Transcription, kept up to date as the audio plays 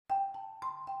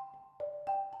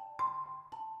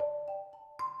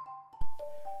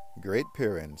Great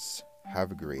parents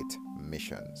have great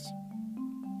missions.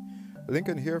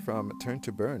 Lincoln here from Turn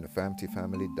to Burn,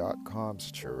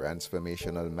 FamilyFamily.com's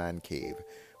Transformational Man Cave,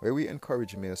 where we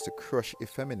encourage males to crush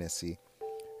effeminacy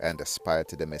and aspire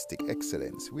to domestic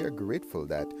excellence. We are grateful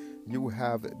that you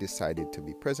have decided to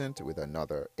be present with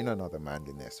another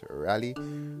manliness rally.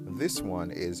 This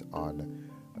one is on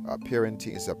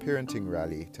parenting. It's a parenting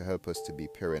rally to help us to be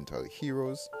parental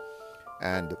heroes,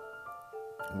 and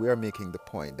we are making the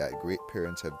point that great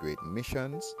parents have great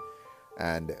missions,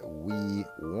 and we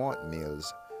want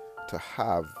males to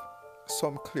have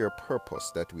some clear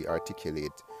purpose that we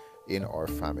articulate in our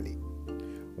family.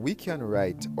 We can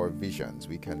write our visions,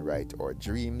 we can write our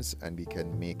dreams, and we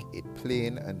can make it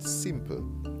plain and simple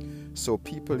so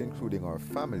people, including our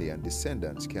family and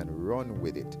descendants, can run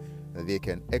with it. They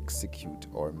can execute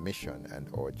our mission and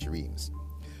our dreams.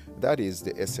 That is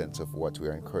the essence of what we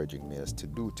are encouraging males to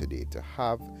do today, to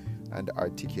have and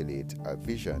articulate a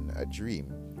vision, a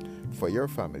dream for your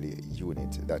family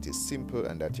unit that is simple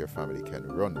and that your family can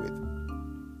run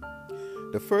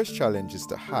with. The first challenge is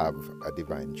to have a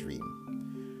divine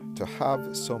dream, to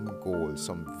have some goal,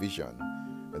 some vision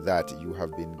that you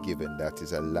have been given that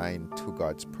is aligned to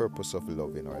God's purpose of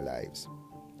love in our lives.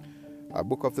 A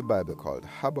book of the Bible called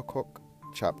Habakkuk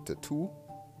chapter 2.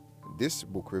 This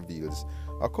book reveals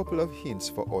a couple of hints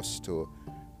for us to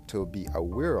be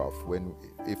aware of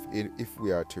if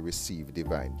we are to receive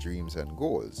divine dreams and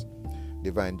goals.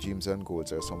 Divine dreams and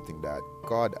goals are something that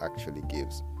God actually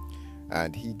gives,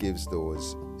 and He gives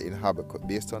those in Habakkuk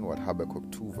based on what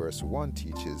Habakkuk 2 verse 1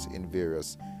 teaches in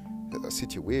various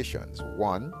situations.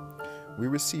 One, we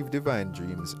receive divine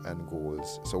dreams and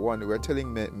goals. So one, we're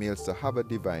telling males to have a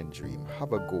divine dream,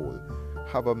 have a goal,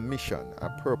 have a mission, a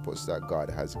purpose that God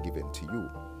has given to you.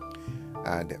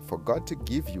 And for God to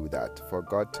give you that, for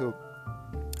God to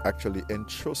actually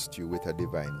entrust you with a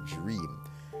divine dream,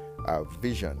 a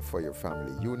vision for your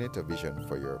family unit, a vision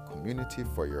for your community,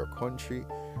 for your country.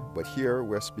 But here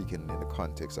we're speaking in the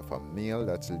context of a male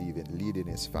that's leading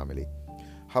his family.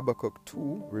 Habakkuk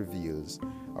 2 reveals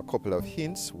a couple of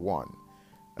hints. One,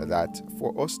 that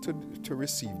for us to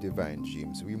receive divine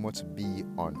dreams, we must be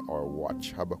on our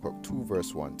watch. Habakkuk 2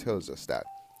 verse 1 tells us that.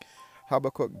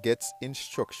 Habakkuk gets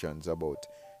instructions about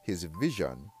his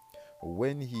vision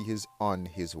when he is on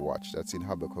his watch. That's in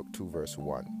Habakkuk 2 verse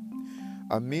 1.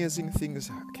 Amazing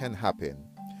things can happen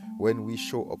when we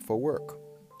show up for work.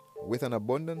 With an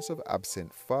abundance of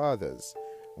absent fathers,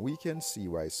 we can see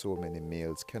why so many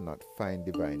males cannot find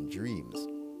divine dreams.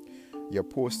 Your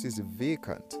post is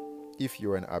vacant if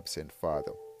you're an absent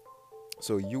father.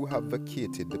 So you have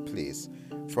vacated the place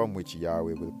from which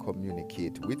Yahweh will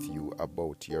communicate with you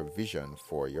about your vision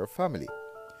for your family.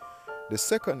 The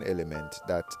second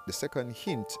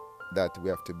hint that we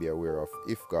have to be aware of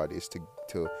if God is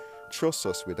to trust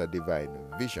us with a divine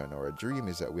vision or a dream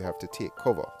is that we have to take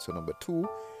cover. So number 2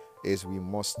 is we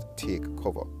must take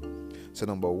cover. So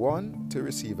number 1, to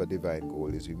receive a divine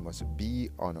goal is we must be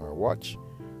on our watch.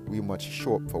 We must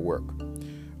show up for work.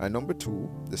 And number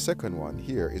 2, the second one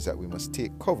here is that we must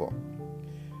take cover.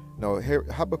 Now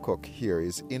Habakkuk here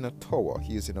is in a tower.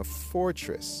 He is in a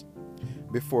fortress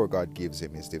before God gives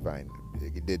him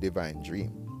the divine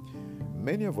dream.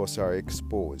 Many of us are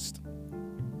exposed.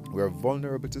 We are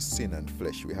vulnerable to sin and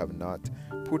flesh. We have not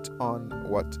put on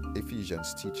what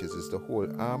Ephesians teaches is the whole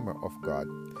armor of God,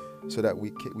 so that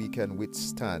we can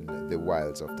withstand the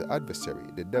wiles of the adversary,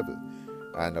 the devil.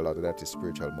 And a lot of that is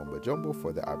spiritual mumbo jumbo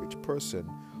for the average person.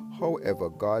 However,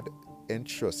 God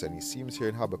entrusts, and He seems here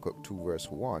in Habakkuk 2 verse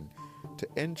 1 to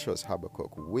entrust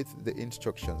Habakkuk with the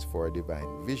instructions for a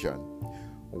divine vision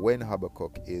when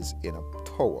Habakkuk is in a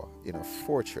tower, in a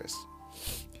fortress,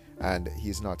 and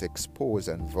he's not exposed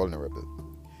and vulnerable.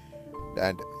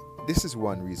 And this is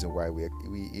one reason why we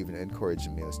even encourage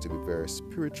males to be very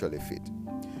spiritually fit.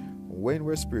 When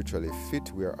we're spiritually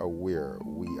fit, we are aware,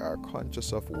 we are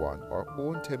conscious of our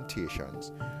own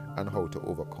temptations and how to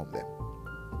overcome them.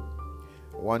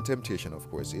 One temptation, of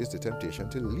course, is the temptation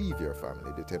to leave your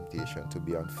family, the temptation to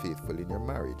be unfaithful in your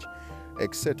marriage,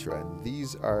 etc. And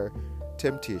these are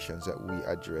temptations that we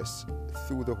address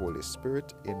through the Holy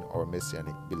Spirit in our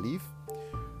messianic belief,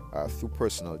 through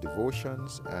personal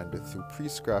devotions, and through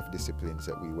priestcraft disciplines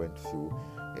that we went through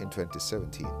in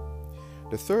 2017.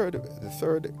 The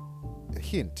third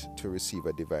hint to receive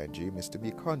a divine dream is to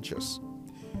be conscious.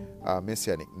 A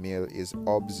messianic male is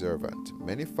observant.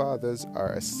 Many fathers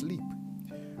are asleep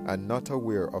and not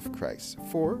aware of Christ.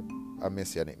 4, a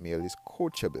messianic male is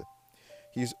coachable.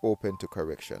 He is open to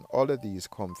correction. All of these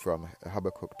come from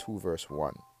Habakkuk 2 verse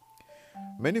 1.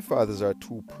 Many fathers are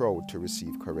too proud to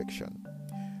receive correction.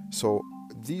 So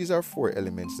these are four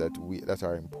elements that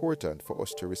are important for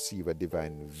us to receive a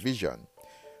divine vision.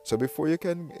 So before you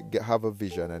can have a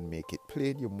vision and make it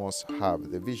plain, you must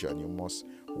have the vision. You must,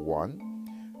 one,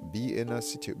 be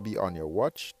on your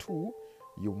watch. Two,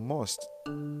 you must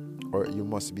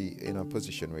be in a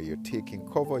position where you're taking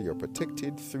cover, you're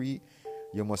protected. Three,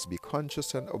 you must be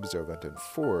conscious and observant. And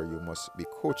four, you must be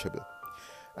coachable.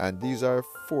 And these are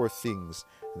four things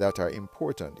that are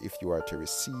important if you are to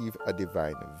receive a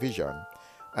divine vision,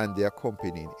 and the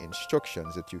accompanying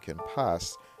instructions that you can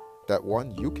pass, that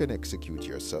one, you can execute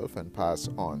yourself and pass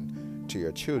on to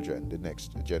your children, the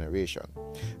next generation.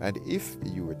 And if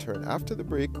you return after the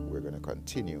break, we're going to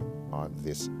continue on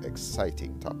this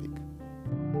exciting topic.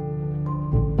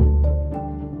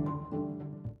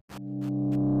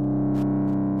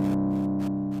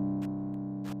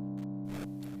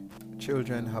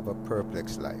 Children have a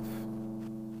perplexed life,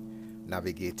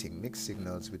 navigating mixed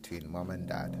signals between mom and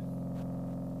dad,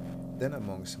 then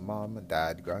amongst mom,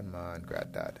 dad, grandma, and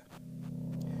granddad,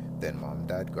 then mom,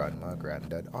 dad, grandma,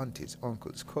 granddad, aunties,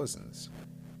 uncles, cousins,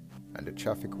 and the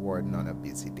traffic warden on a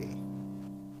busy day.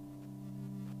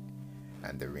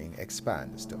 And the ring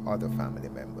expands to other family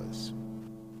members.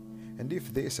 And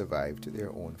if they survive to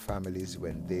their own families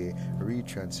when they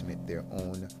retransmit their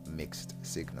own mixed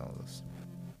signals,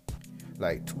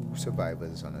 like two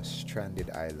survivors on a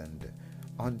stranded island,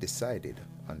 undecided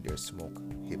on their smoke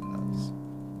hymnals.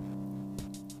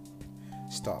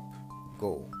 Stop,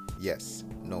 go, yes,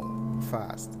 no,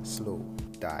 fast, slow,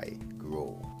 die,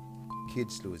 grow.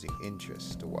 Kids losing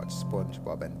interest to watch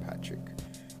SpongeBob and Patrick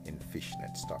in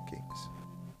fishnet stockings.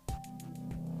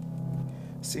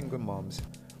 Single moms,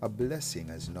 a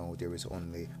blessing, as now there is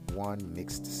only one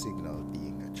mixed signal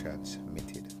being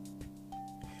transmitted.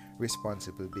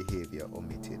 Responsible behavior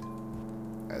omitted,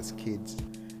 as kids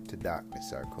to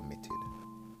darkness are committed.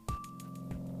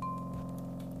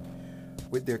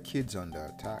 With their kids under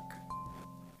attack,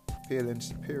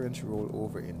 parents roll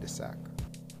over in the sack.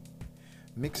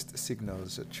 Mixed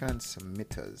signals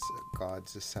transmitters,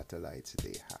 God's satellites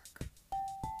they hack.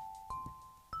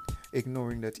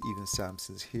 Ignoring that even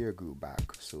Samson's hair grew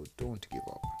back, so don't give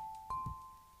up.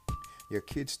 Your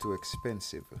kid's too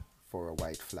expensive for a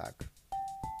white flag.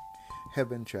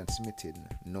 Heaven transmitted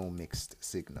no mixed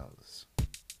signals.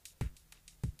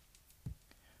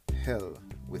 Hell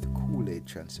with Kool-Aid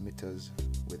transmitters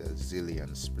with a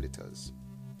zillion splitters.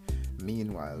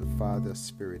 Meanwhile, Father,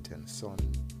 Spirit, and Son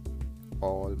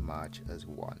all march as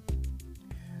one.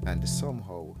 And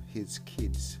somehow his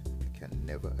kids can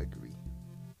never agree.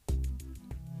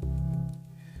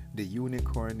 The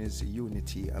unicorn is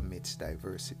unity amidst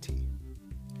diversity.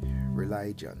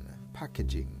 Religion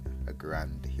packaging a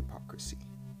grand hypocrisy.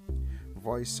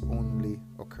 Voice only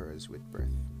occurs with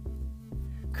breath.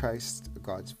 Christ,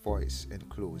 God's voice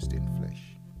enclosed in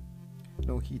flesh.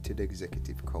 No heated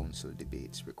executive council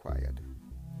debates required.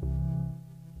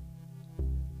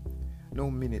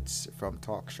 No minutes from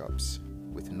talk shops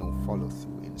with no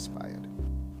follow-through inspired.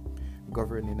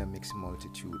 Governing a mixed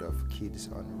multitude of kids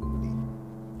unruly,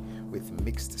 with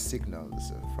mixed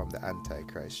signals from the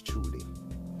Antichrist truly.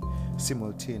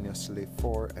 Simultaneously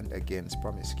for and against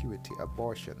promiscuity,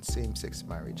 abortion, same-sex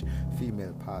marriage,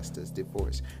 female pastors,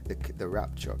 divorce, the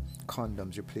rapture,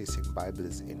 condoms replacing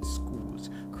Bibles in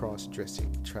schools,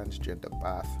 cross-dressing, transgender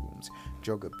bathrooms,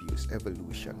 drug abuse,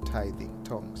 evolution, tithing,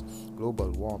 tongues,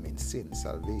 global warming, sin,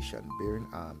 salvation, bearing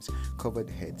arms, covered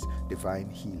heads,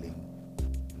 divine healing.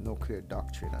 No clear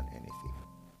doctrine on anything.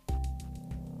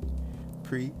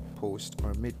 Pre, post,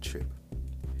 or mid-trib.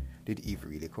 Did Eve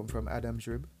really come from Adam's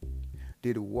rib?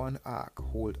 Did one ark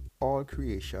hold all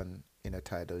creation in a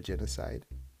tidal genocide?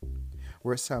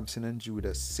 Were Samson and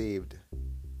Judah saved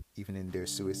even in their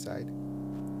suicide?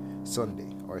 Sunday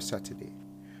or Saturday,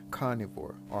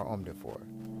 carnivore or omnivore?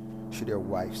 Should their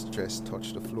wife's dress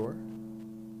touch the floor?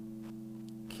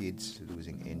 Kids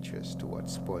losing interest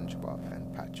towards SpongeBob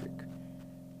and Patrick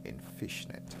in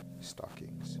fishnet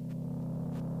stockings.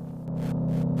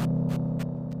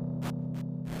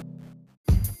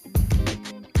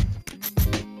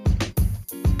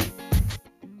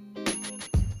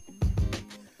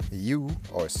 You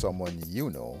or someone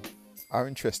you know are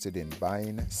interested in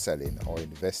buying, selling, or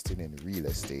investing in real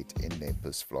estate in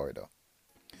Naples, Florida.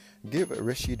 Give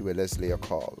Rashid Wellesley a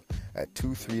call at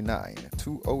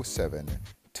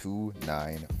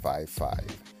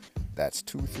 239-207-2955. That's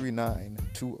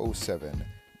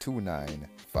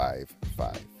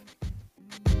 239-207-2955.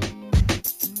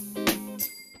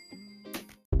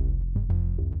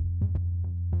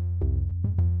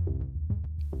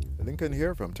 Lincoln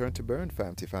here from Turn to Burn,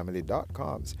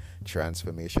 FamilyFamily.com's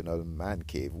Transformational Man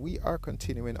Cave. We are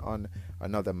continuing on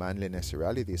another manliness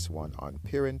rally, this one on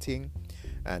parenting.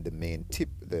 And the main tip,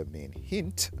 the main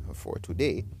hint for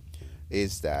today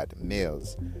is that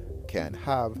males can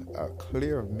have a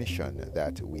clear mission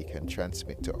that we can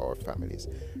transmit to our families.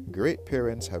 Great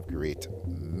parents have great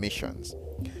missions.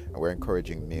 And we're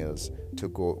encouraging males to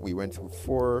go. We went through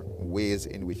 4 ways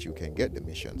in which you can get the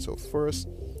mission. So first,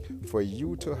 for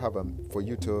you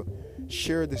to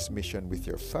share this mission with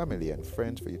your family and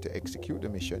friends, for you to execute the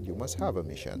mission, you must have a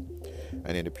mission.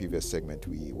 And in the previous segment,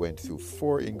 we went through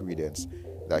 4 ingredients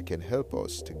that can help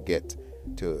us to get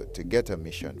a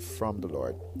mission from the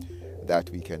Lord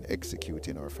that we can execute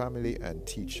in our family and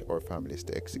teach our families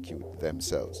to execute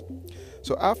themselves.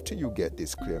 So after you get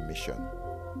this clear mission,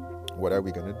 what are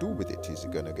we going to do with it? Is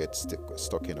it going to get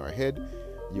stuck in our head?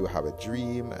 You have a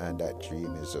dream, and that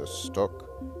dream is just stuck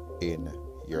in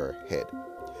your head.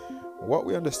 What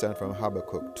we understand from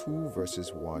Habakkuk 2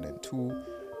 verses 1 and 2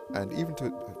 and even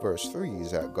to verse 3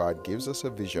 is that God gives us a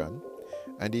vision,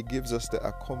 and He gives us the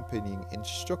accompanying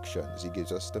instructions. He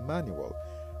gives us the manual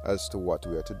as to what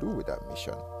we are to do with that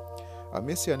mission. A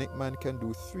messianic man can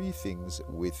do 3 things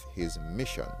with his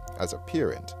mission. As a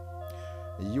parent,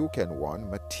 you can, 1,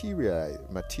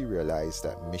 materialize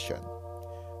that mission.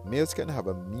 Males can have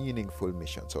a meaningful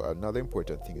mission. So another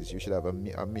important thing is you should have a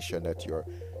mission that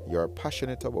you're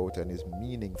passionate about and is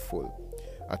meaningful,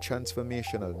 a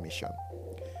transformational mission.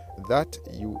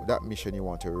 That mission you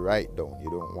want to write down.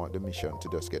 You don't want the mission to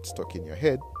just get stuck in your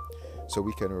head. So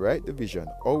we can write the vision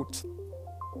out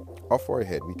of our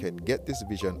head. We can get this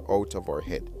vision out of our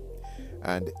head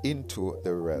and into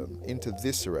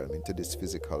this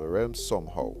physical realm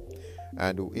somehow.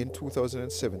 And in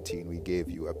 2017, we gave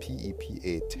you a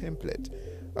PEPA template,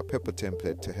 a PEPA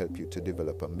template to help you to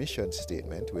develop a mission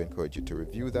statement. We encourage you to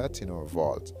review that in our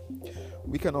vault.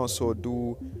 We can also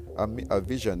do a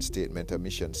vision statement, a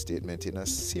mission statement in a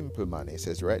simple manner. It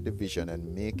says, write the vision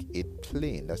and make it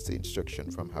plain. That's the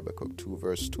instruction from Habakkuk 2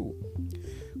 verse 2.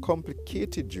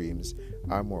 Complicated dreams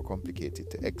are more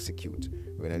complicated to execute.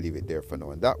 We're going to leave it there for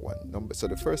now on that one. So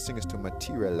the first thing is to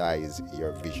materialize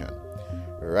your vision.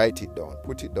 Write it down.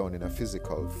 Put it down in a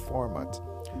physical format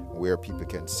where people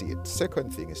can see it.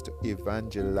 Second thing is to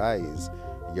evangelize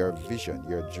your vision,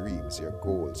 your dreams, your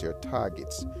goals, your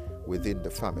targets within the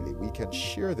family. We can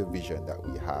share the vision that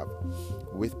we have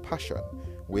with passion,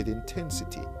 with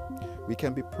intensity. We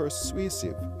can be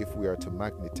persuasive if we are to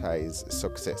magnetize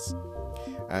success.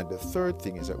 And the third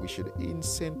thing is that we should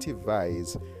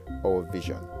incentivize our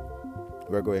vision.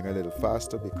 We're going a little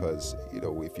faster because,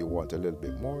 if you want a little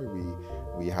bit more,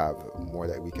 we have more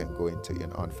that we can go into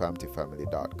on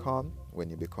FamilyFamily.com when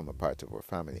you become a part of our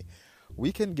family.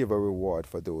 We can give a reward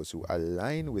for those who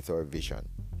align with our vision.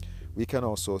 We can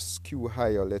also skew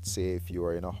higher. Let's say if you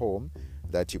are in a home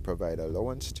that you provide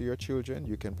allowance to your children,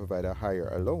 you can provide a higher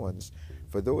allowance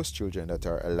for those children that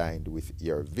are aligned with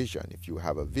your vision. If you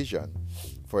have a vision,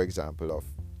 for example, of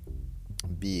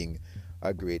being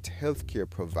a great healthcare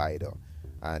provider,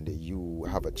 and you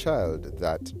have a child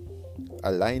that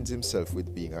aligns himself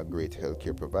with being a great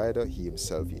healthcare provider, he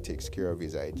takes care of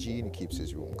his hygiene, keeps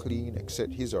his room clean,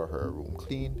 his or her room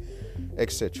clean,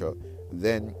 etc.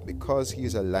 Then, because he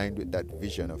is aligned with that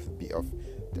vision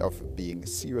of being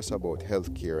serious about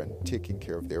healthcare and taking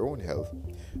care of their own health,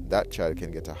 that child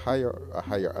can get a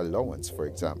higher allowance, for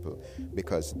example,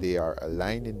 because they are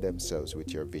aligning themselves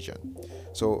with your vision.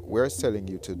 So we're telling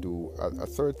you to do a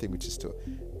third thing, which is to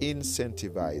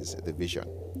incentivize the vision.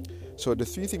 So the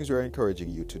 3 things we're encouraging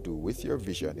you to do with your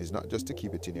vision is not just to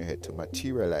keep it in your head, to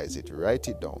materialize it, write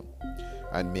it down,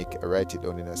 and write it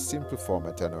down in a simple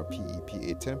format. And our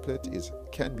PEPA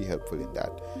template can be helpful in that.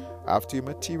 After you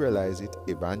materialize it,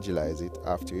 evangelize it.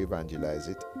 After you evangelize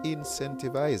it,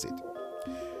 incentivize it.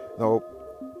 Now,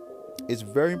 it's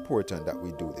very important that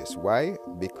we do this. Why?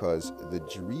 Because the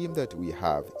dream that we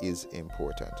have is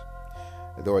important.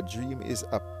 Our dream is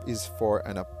for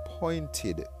an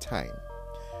appointed time.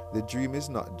 The dream is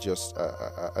not just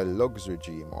a luxury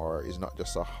dream, or is not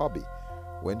just a hobby.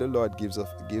 When the Lord gives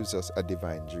us a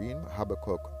divine dream,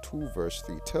 Habakkuk 2 verse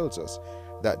 3 tells us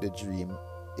that the dream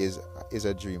is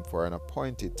a dream for an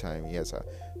appointed time. He has a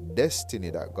destiny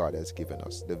that God has given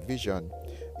us. The vision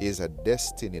is a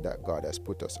destiny that God has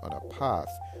put us on a path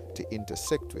to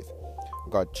intersect with.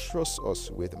 God trusts us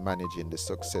with managing the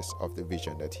success of the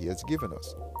vision that He has given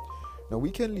us. Now, we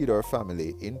can lead our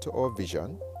family into our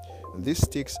vision. This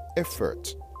takes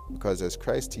effort, because as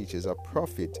Christ teaches, a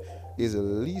prophet is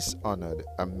least honored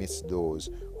amidst those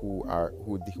who are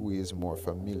more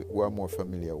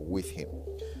familiar with him.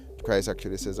 Christ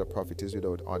actually says a prophet is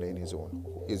without honor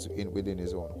within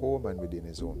his own home and within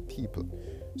his own people.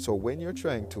 So when you're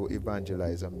trying to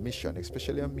evangelize a mission,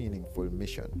 especially a meaningful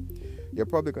mission, you're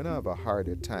probably going to have a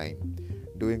harder time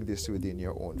doing this within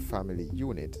your own family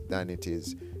unit than it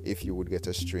is if you would get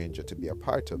a stranger to be a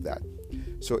part of that.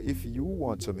 So if you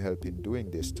want some help in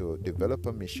doing this, to develop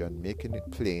a mission, making it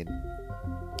plain,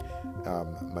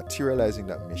 materializing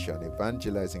that mission,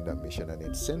 evangelizing that mission, and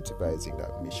incentivizing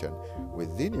that mission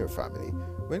within your family,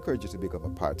 we encourage you to become a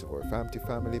part of our FAMTI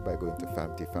family by going to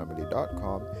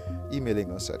famtifamily.com, emailing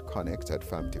us at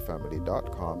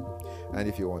connect@famtifamily.com. And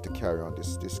if you want to carry on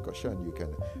this discussion, you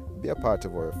can be a part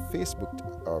of our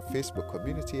Facebook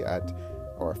community at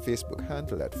our Facebook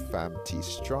handle at FAMT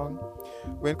Strong.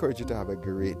 We encourage you to have a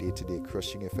great day today,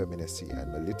 crushing effeminacy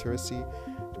and illiteracy.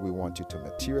 We want you to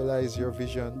materialize your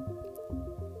vision,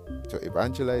 to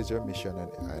evangelize your mission,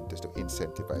 and just to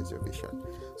incentivize your vision.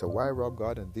 So why rob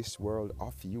God and this world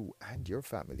of you and your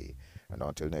family? And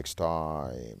until next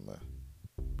time,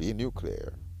 be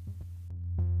nuclear.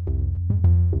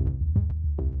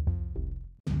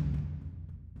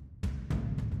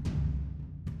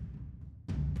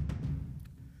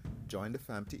 Join the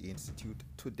FAMTI Institute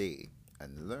today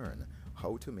and learn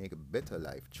how to make better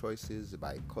life choices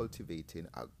by cultivating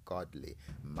a godly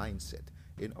mindset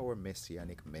in our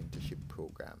Messianic mentorship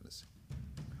programs.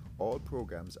 All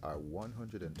programs are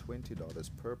 $120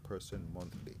 per person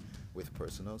monthly, with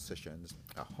personal sessions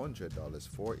 $100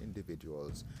 for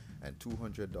individuals and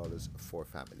 $200 for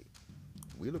family.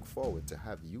 We look forward to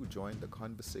have you join the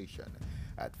conversation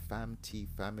at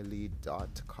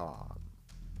famtifamily.com.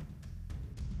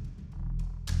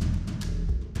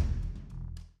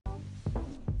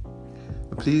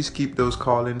 Please keep those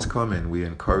call-ins coming. We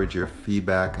encourage your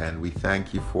feedback and we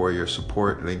thank you for your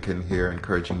support. Lincoln here,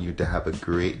 encouraging you to have a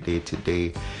great day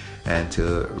today and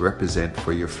to represent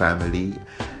for your family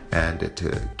and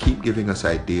to keep giving us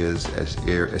ideas as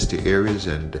to areas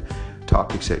and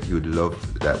topics that you'd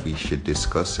love that we should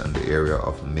discuss on the area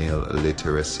of male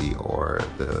literacy or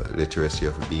the literacy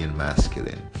of being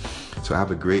masculine. So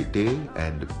have a great day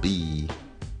and be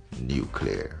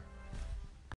nuclear.